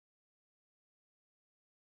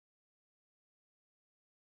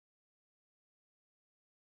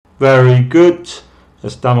Very good.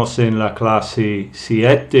 Estamos en la clase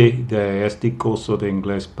 7 de este curso de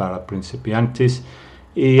inglés para principiantes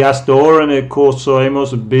y hasta ahora en el curso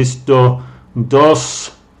hemos visto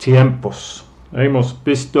dos tiempos. Hemos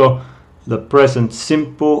visto the present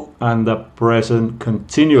simple and the present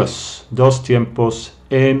continuous, dos tiempos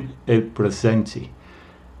en el presente.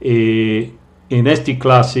 Y en esta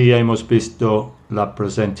clase hemos visto la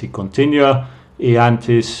presente continua y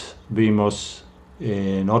antes vimos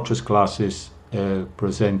en otras clases el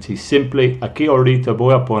presente simple. Aquí ahorita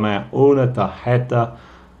voy a poner una tarjeta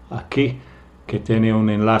aquí que tiene un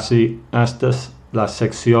enlace a estas las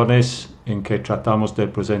secciones en que tratamos del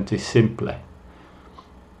presente simple.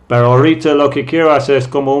 Pero ahorita lo que quiero hacer es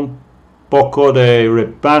como un poco de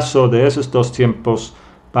repaso de esos dos tiempos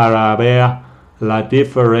para ver la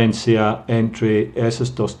diferencia entre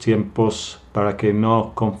esos dos tiempos para que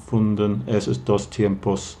no confundan esos dos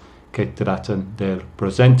tiempos que tratan del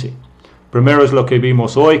presente. Primero es lo que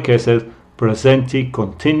vimos hoy, que es el presente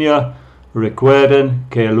continuo. Recuerden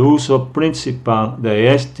que el uso principal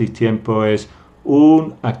de este tiempo es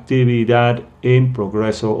una actividad en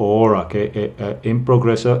progreso ahora, que en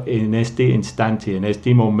progreso en este instante, en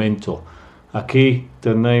este momento. Aquí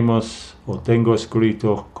tenemos o tengo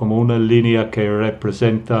escrito como una línea que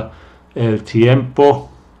representa el tiempo.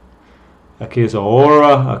 Aquí es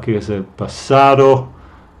ahora, aquí es el pasado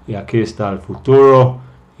y aquí está el futuro.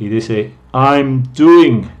 Y dice I'm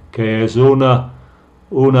doing, que es un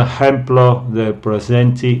ejemplo del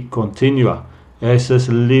presente continuo. Esas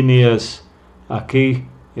líneas aquí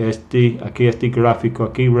este gráfico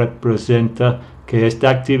aquí representa que esta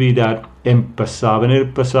actividad empezaba en el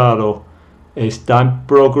pasado, está en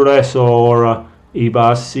progreso ahora y va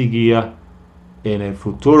a seguir en el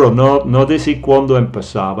futuro. No dice cuándo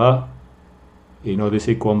empezaba y no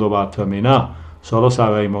dice cuándo va a terminar. Solo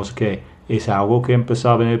sabemos que es algo que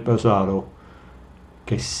empezaba en el pasado,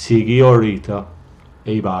 que sigue ahorita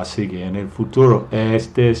y va a seguir en el futuro.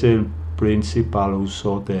 Este es el principal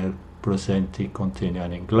uso del presente continuo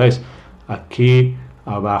en inglés. Aquí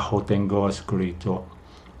abajo tengo escrito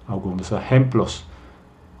algunos ejemplos.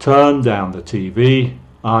 Turn down the TV,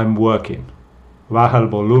 I'm working. Baja el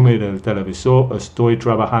volumen del televisor, estoy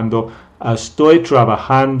trabajando. Estoy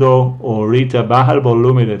trabajando ahorita, baja el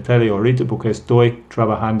volumen del tele ahorita porque estoy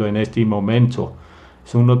trabajando en este momento.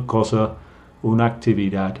 Es una cosa, una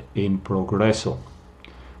actividad en progreso.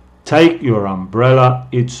 Take your umbrella,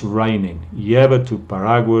 it's raining. Lleva tu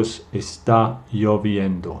paraguas, está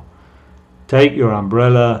lloviendo. Take your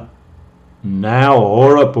umbrella now,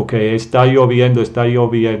 ahora, porque está lloviendo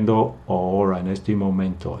ahora, en este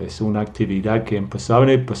momento. Es una actividad que empezaba en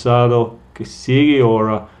el pasado, que sigue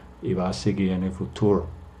ahora y va a seguir en el futuro.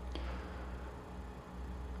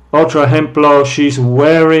 Otro ejemplo, she's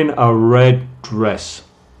wearing a red dress.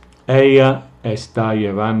 Ella está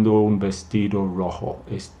llevando un vestido rojo.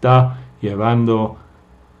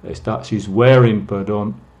 She's wearing,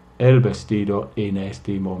 el vestido en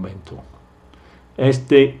este momento.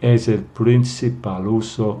 Este es el principal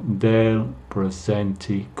uso del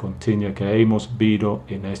presente continuo que hemos visto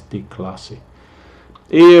en esta clase.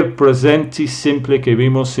 Y el presente simple que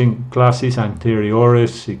vimos en clases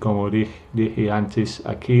anteriores, y como dije antes,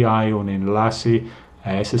 aquí hay un enlace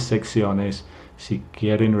a esas secciones si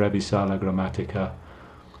quieren revisar la gramática.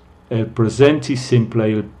 El presente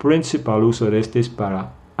simple, el principal uso de este es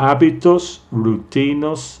para hábitos,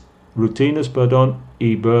 rutinas,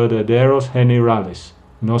 y verdaderos generales.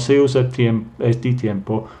 No se usa este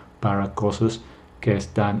tiempo para cosas que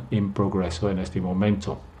están en progreso en este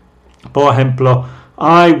momento. Por ejemplo,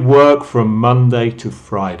 I work from Monday to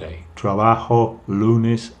Friday. Trabajo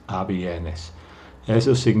lunes a viernes.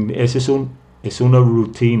 Eso es una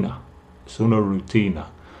rutina. Es una rutina.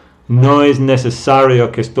 No es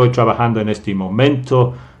necesario que estoy trabajando en este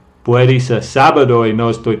momento. Puede ser sábado y no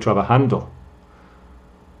estoy trabajando.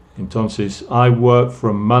 Entonces, I work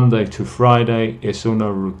from Monday to Friday es una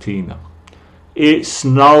rutina. It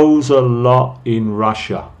snows a lot in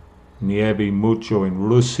Russia. Nieve mucho en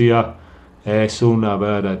Rusia. Es una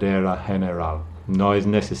verdadera general. No es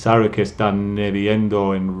necesario que esté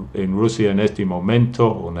nevando en Rusia en este momento,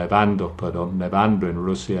 o nevando en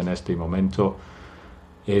Rusia en este momento.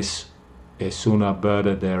 Es una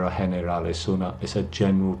verdadera general, es a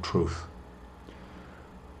general truth.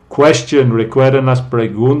 Question, recuerden las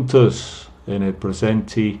preguntas en el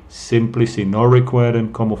presente simple. Si no recuerdan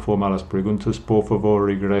cómo formar las preguntas, por favor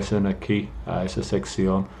regresen aquí a esa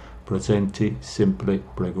sección, presente simple,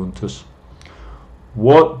 preguntas.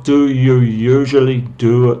 What do you usually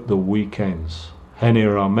do at the weekends?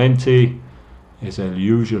 Generalmente es el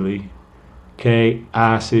usually. ¿Qué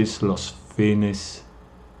haces los fines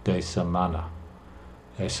de semana.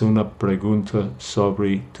 Es una pregunta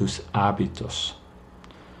sobre tus hábitos.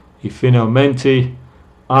 Y finalmente,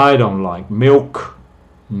 I don't like milk.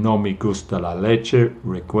 No me gusta la leche.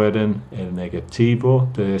 Recuerden el negativo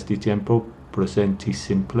de este tiempo presente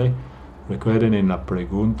simple. Recuerden en la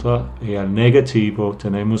pregunta y el negativo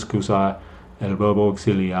tenemos que usar el verbo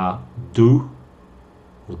auxiliar do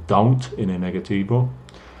o don't en el negativo.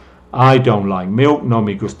 I don't like milk. No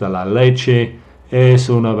me gusta la leche. Es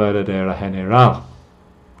una verdadera general.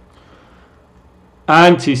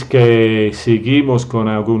 Antes que seguimos con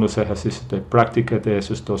algunos ejercicios de práctica de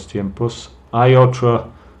esos dos tiempos, hay otro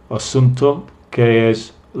asunto que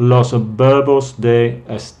es los verbos de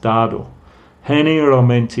estado.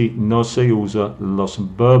 Generalmente no se usa los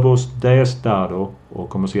verbos de estado, o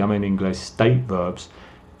como se llama en inglés, state verbs,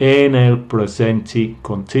 en el presente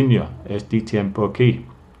continuo, este tiempo aquí.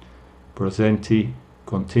 Presente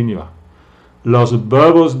continua. Los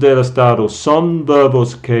verbos del estado son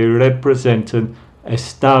verbos que representan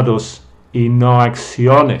estados y no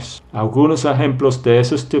acciones. Algunos ejemplos de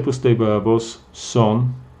esos tipos de verbos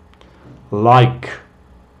son like,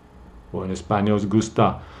 o en español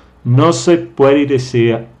gusta. No se puede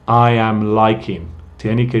decir I am liking,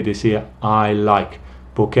 tiene que decir I like,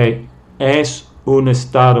 porque es un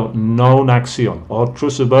estado, no una acción.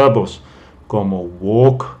 Otros verbos como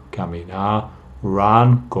walk, caminar,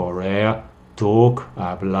 run, correr, talk,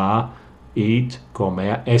 hablar, eat,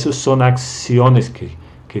 comer, esas son acciones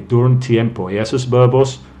que duran tiempo, y esos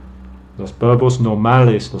verbos, los verbos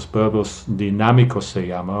normales, los verbos dinámicos se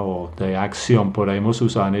llama, o de acción, podemos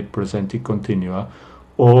usar en el presente continuo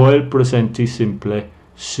o el presente simple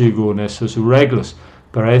según esas reglas.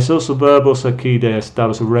 Pero esos verbos aquí de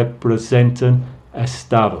estados representan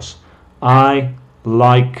estados. I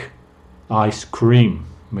like ice cream.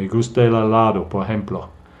 Me gusta el helado, por ejemplo.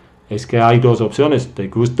 Es que hay dos opciones, te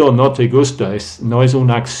gusta o no te gusta, no es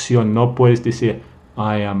una acción, no puedes decir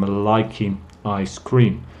I am liking ice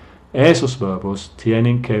cream. Esos verbos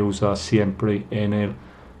tienen que usar siempre en el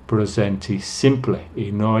presente simple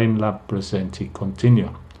y no en la presente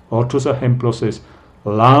continua. Otros ejemplos es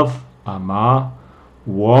love, amar,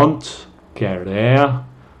 want, querer,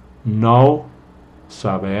 know,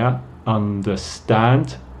 saber,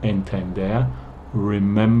 understand, entender,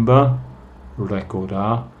 remember,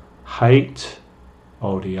 recordar, hate,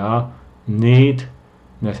 odiar, need,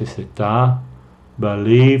 necesitar,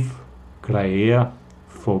 believe, creer,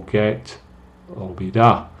 forget,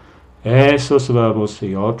 olvidar. Esos verbos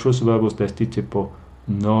y otros verbos de este tipo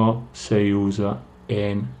no se usan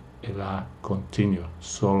en la continua,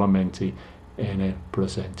 solamente en el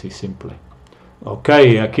presente simple. Ok,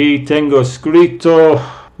 aquí tengo escrito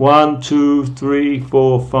 1, 2, 3,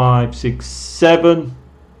 4, 5, 6, 7,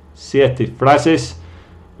 7 frases.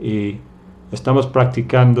 Y estamos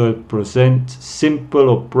practicando el present simple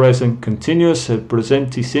o present continuous, el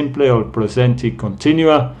presente simple o el presente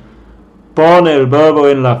continua. Pone el verbo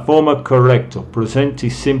en la forma correcta, presente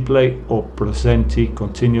simple o presente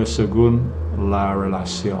continuo según la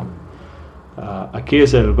relación. Aquí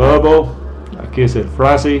es el verbo, aquí es el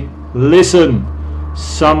frase. Listen,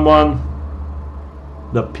 someone,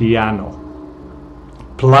 the piano.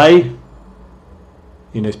 Play,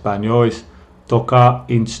 en español es tocar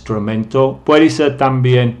instrumento. Puede ser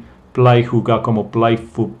también play, jugar como play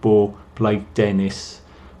fútbol, play tenis,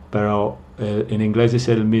 pero en inglés es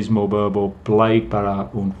el mismo verbo play para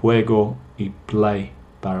un juego y play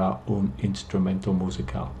para un instrumento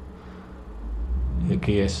musical.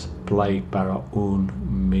 Aquí es play para un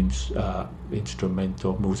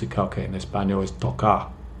instrumento musical, que en español es tocar.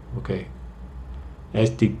 Okay.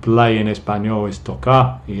 Este play en español es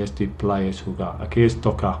tocar y este play es jugar. Aquí es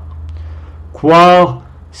tocar. ¿Cuál?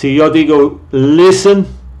 Si yo digo listen,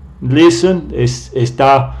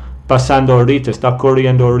 está pasando ahorita, está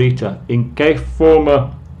corriendo ahorita. ¿En qué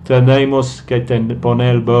forma tenemos que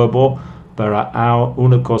poner el verbo para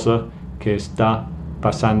una cosa que está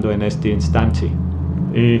pasando en este instante?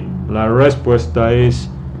 Y la respuesta es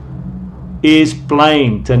is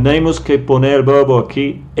playing. Tenemos que poner el verbo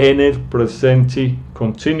aquí en el presente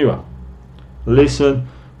continuo. Listen,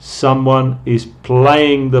 someone is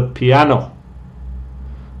playing the piano.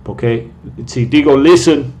 Porque si digo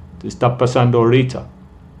listen, está pasando ahorita.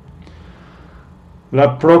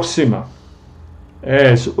 La próxima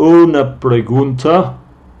es una pregunta,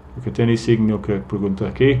 que tiene signo que pregunta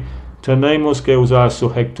aquí. Tenemos que usar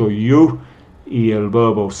sujeto you y el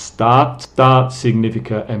verbo start. Start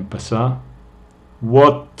significa empezar.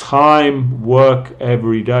 What time work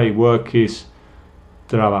every day? Work es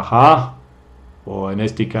trabajar. O en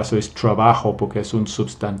este caso es trabajo porque es un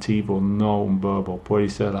sustantivo, no un verbo. Puede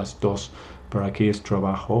ser las dos pero aquí es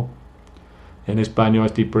trabajo. En español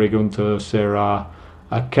esta pregunta será: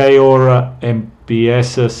 ¿a qué hora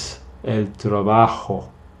empiezas el trabajo?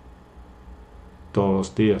 Todos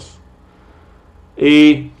los días.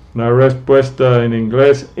 Y la respuesta en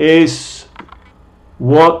inglés es: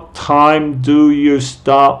 what time do you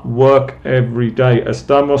start work every day?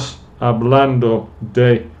 Estamos hablando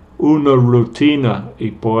de una rutina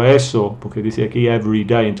y por eso, porque dice aquí every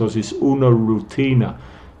day, entonces una rutina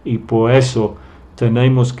y por eso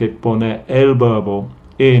tenemos que poner el verbo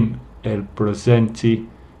en el presente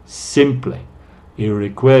simple. Y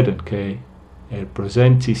recuerden que el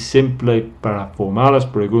presente simple, para formar las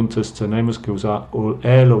preguntas tenemos que usar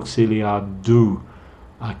el auxiliar do.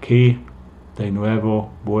 Aquí de nuevo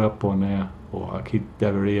voy a poner, o aquí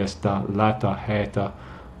debería estar la tarjeta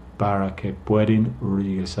para que puedan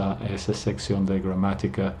regresar a esa sección de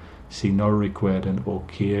gramática si no recuerdan o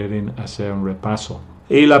quieren hacer un repaso.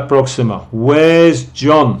 Y la próxima, where's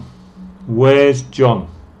John? Where's John?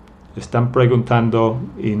 Están preguntando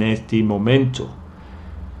en este momento.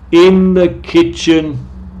 In the kitchen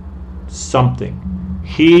something.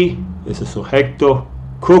 He es el sujeto,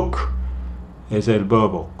 cook es el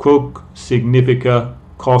verbo. Cook significa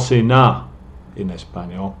cocinar en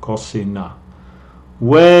español, cocinar.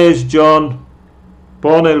 Where's John?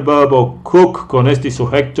 Pone el verbo cook con este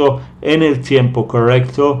sujeto en el tiempo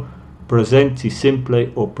correcto, presente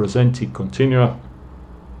simple o presente continua.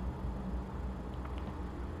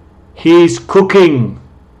 He's cooking.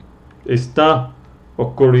 Está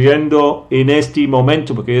ocurriendo en este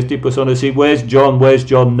momento, porque esta persona dice, where's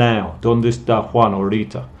John now? ¿Dónde está Juan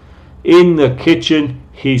ahorita? In the kitchen,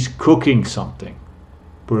 he's cooking something.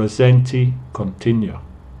 Presente continuo.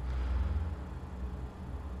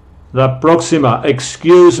 La próxima,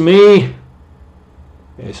 excuse me,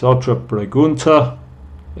 es otra pregunta.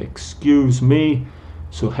 Excuse me,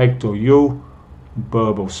 sujeto yo,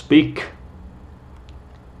 verbo speak.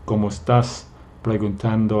 ¿Cómo estás?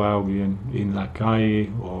 Preguntando a alguien en la calle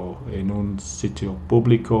o en un sitio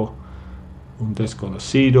público, un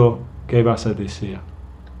desconocido, ¿qué vas a decir?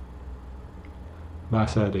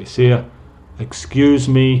 Vas a decir, excuse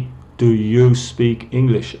me, do you speak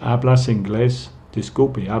English? ¿Hablas inglés?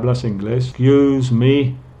 Disculpe, ¿hablas inglés? Excuse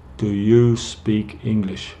me, do you speak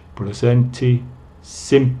English? Presente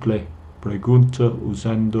simple, pregunta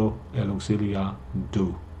usando el auxiliar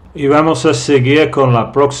do. Y vamos a seguir con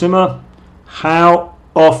la próxima. How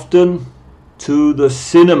often to the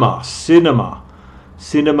cinema? Cinema.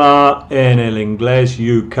 Cinema en el inglés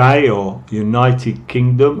UK o United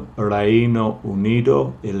Kingdom, Reino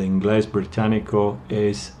Unido. El inglés británico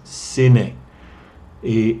es cine.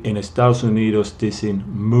 Y en Estados Unidos dicen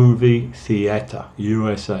movie theater,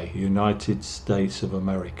 USA, United States of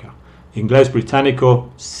America. Inglés británico,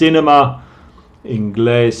 cinema.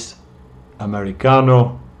 Inglés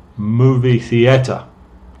americano, movie theater.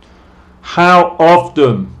 How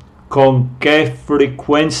often, con qué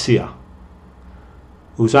frecuencia,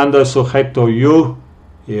 usando el sujeto you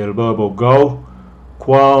y el verbo go,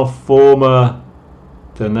 ¿cuál forma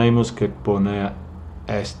tenemos que poner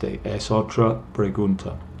este? Es otra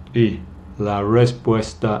pregunta. Y la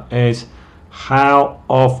respuesta es, how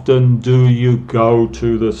often do you go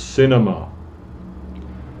to the cinema?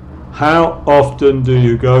 How often do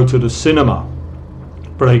you go to the cinema?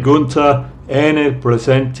 Pregunta en el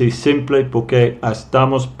presente simple porque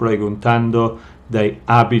estamos preguntando de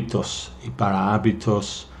hábitos y para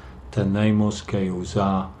hábitos tenemos que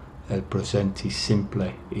usar el presente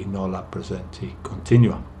simple y no la presente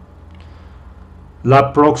continua.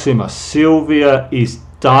 La próxima, Sylvia is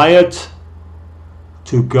tired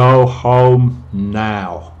to go home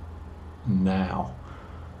now. Now.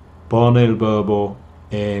 Pone el verbo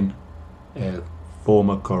en el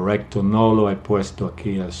forma correcta. No lo he puesto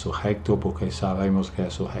aquí el sujeto porque sabemos que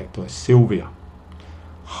el sujeto es Sylvia.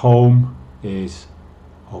 Home es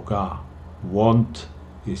hogar. Want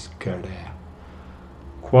es querer.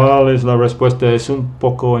 ¿Cuál es la respuesta? Es un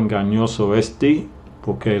poco engañoso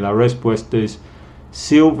porque la respuesta es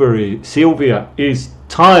Sylvia is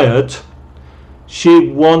tired.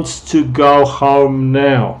 She wants to go home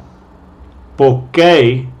now.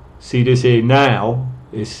 Porque si dice now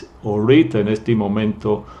es ahorita, en este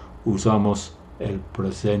momento usamos el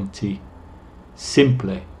presente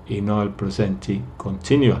simple y no el presente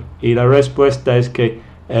continuo. Y la respuesta es que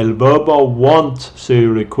el verbo want, si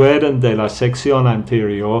recuerdan de la sección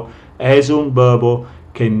anterior, es un verbo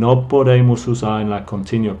que no podemos usar en la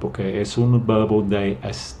continua porque es un verbo de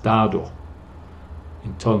estado.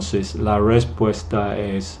 Entonces la respuesta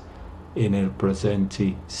es en el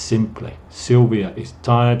presente simple. Sylvia is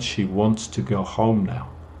tired, she wants to go home now.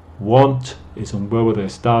 Want es un verbo de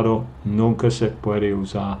estado, nunca se puede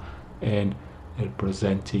usar en el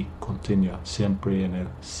presente continuo, siempre en el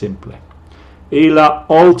simple. Y la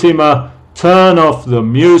última, turn off the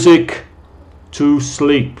music to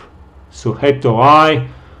sleep. Sujeto I,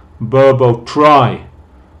 verbo try.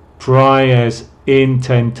 Try es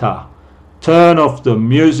intentar. Turn off the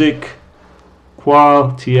music.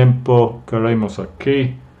 ¿Cuál tiempo queremos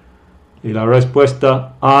aquí? Y la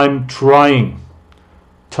respuesta, I'm trying.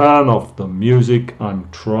 Turn off the music, I'm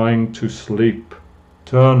trying to sleep.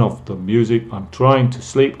 Turn off the music, I'm trying to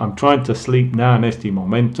sleep. I'm trying to sleep now, en este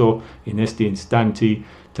momento, en este instante.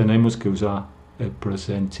 Tenemos que usar el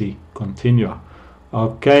presente continuo.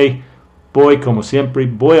 Ok, como siempre,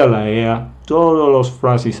 voy a leer todas las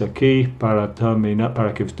frases aquí para terminar,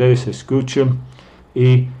 para que ustedes escuchen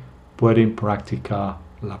y pueden practicar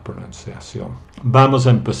la pronunciación. Vamos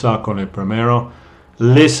a empezar con el primero.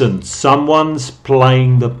 Listen, someone's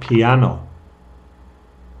playing the piano.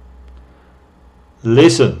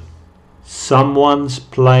 Listen, someone's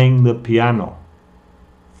playing the piano.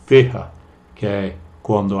 Fija que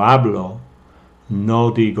cuando hablo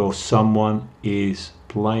no digo someone is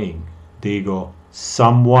playing, digo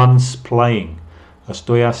someone's playing.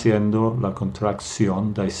 Estoy haciendo la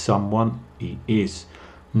contracción de someone y is.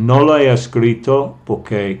 No lo he escrito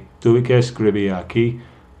porque tuve que escribir aquí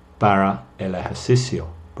para el ejercicio,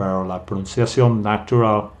 pero la pronunciación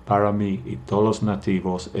natural para mí y todos los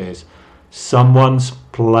nativos es someone's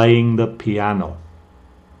playing the piano.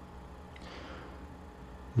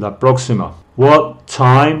 La próxima. What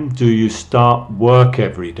time do you start work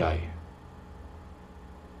every day?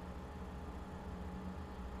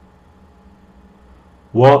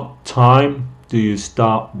 What time do you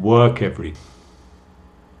start work every day?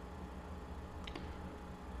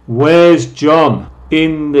 Where's John?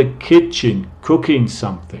 In the kitchen cooking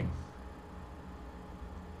something.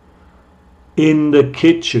 In the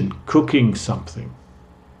kitchen cooking something.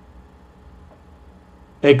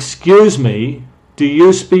 Excuse me, do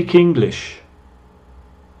you speak English?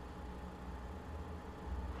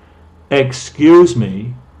 Excuse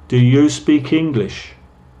me, do you speak English?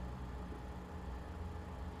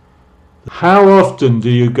 How often do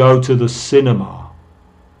you go to the cinema?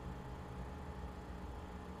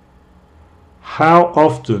 How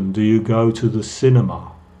often do you go to the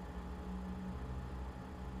cinema?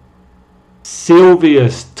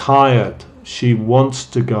 Sylvia's tired. She wants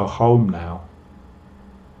to go home now.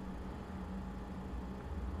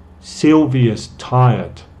 Sylvia's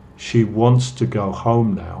tired. She wants to go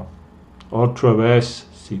home now. Otra vez,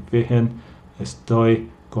 si fijan, estoy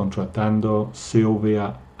contratando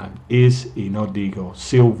Sylvia and is y no digo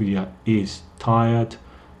Sylvia is tired,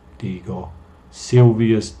 digo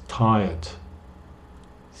Sylvia's tired.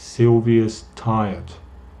 Sylvia's tired.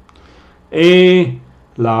 Y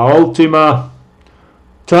la última,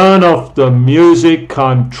 turn off the music,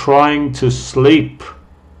 I'm trying to sleep.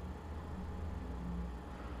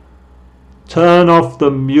 Turn off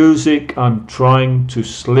the music, I'm trying to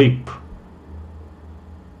sleep.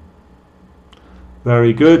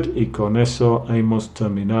 Very good, y con eso hemos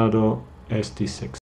terminado este sección.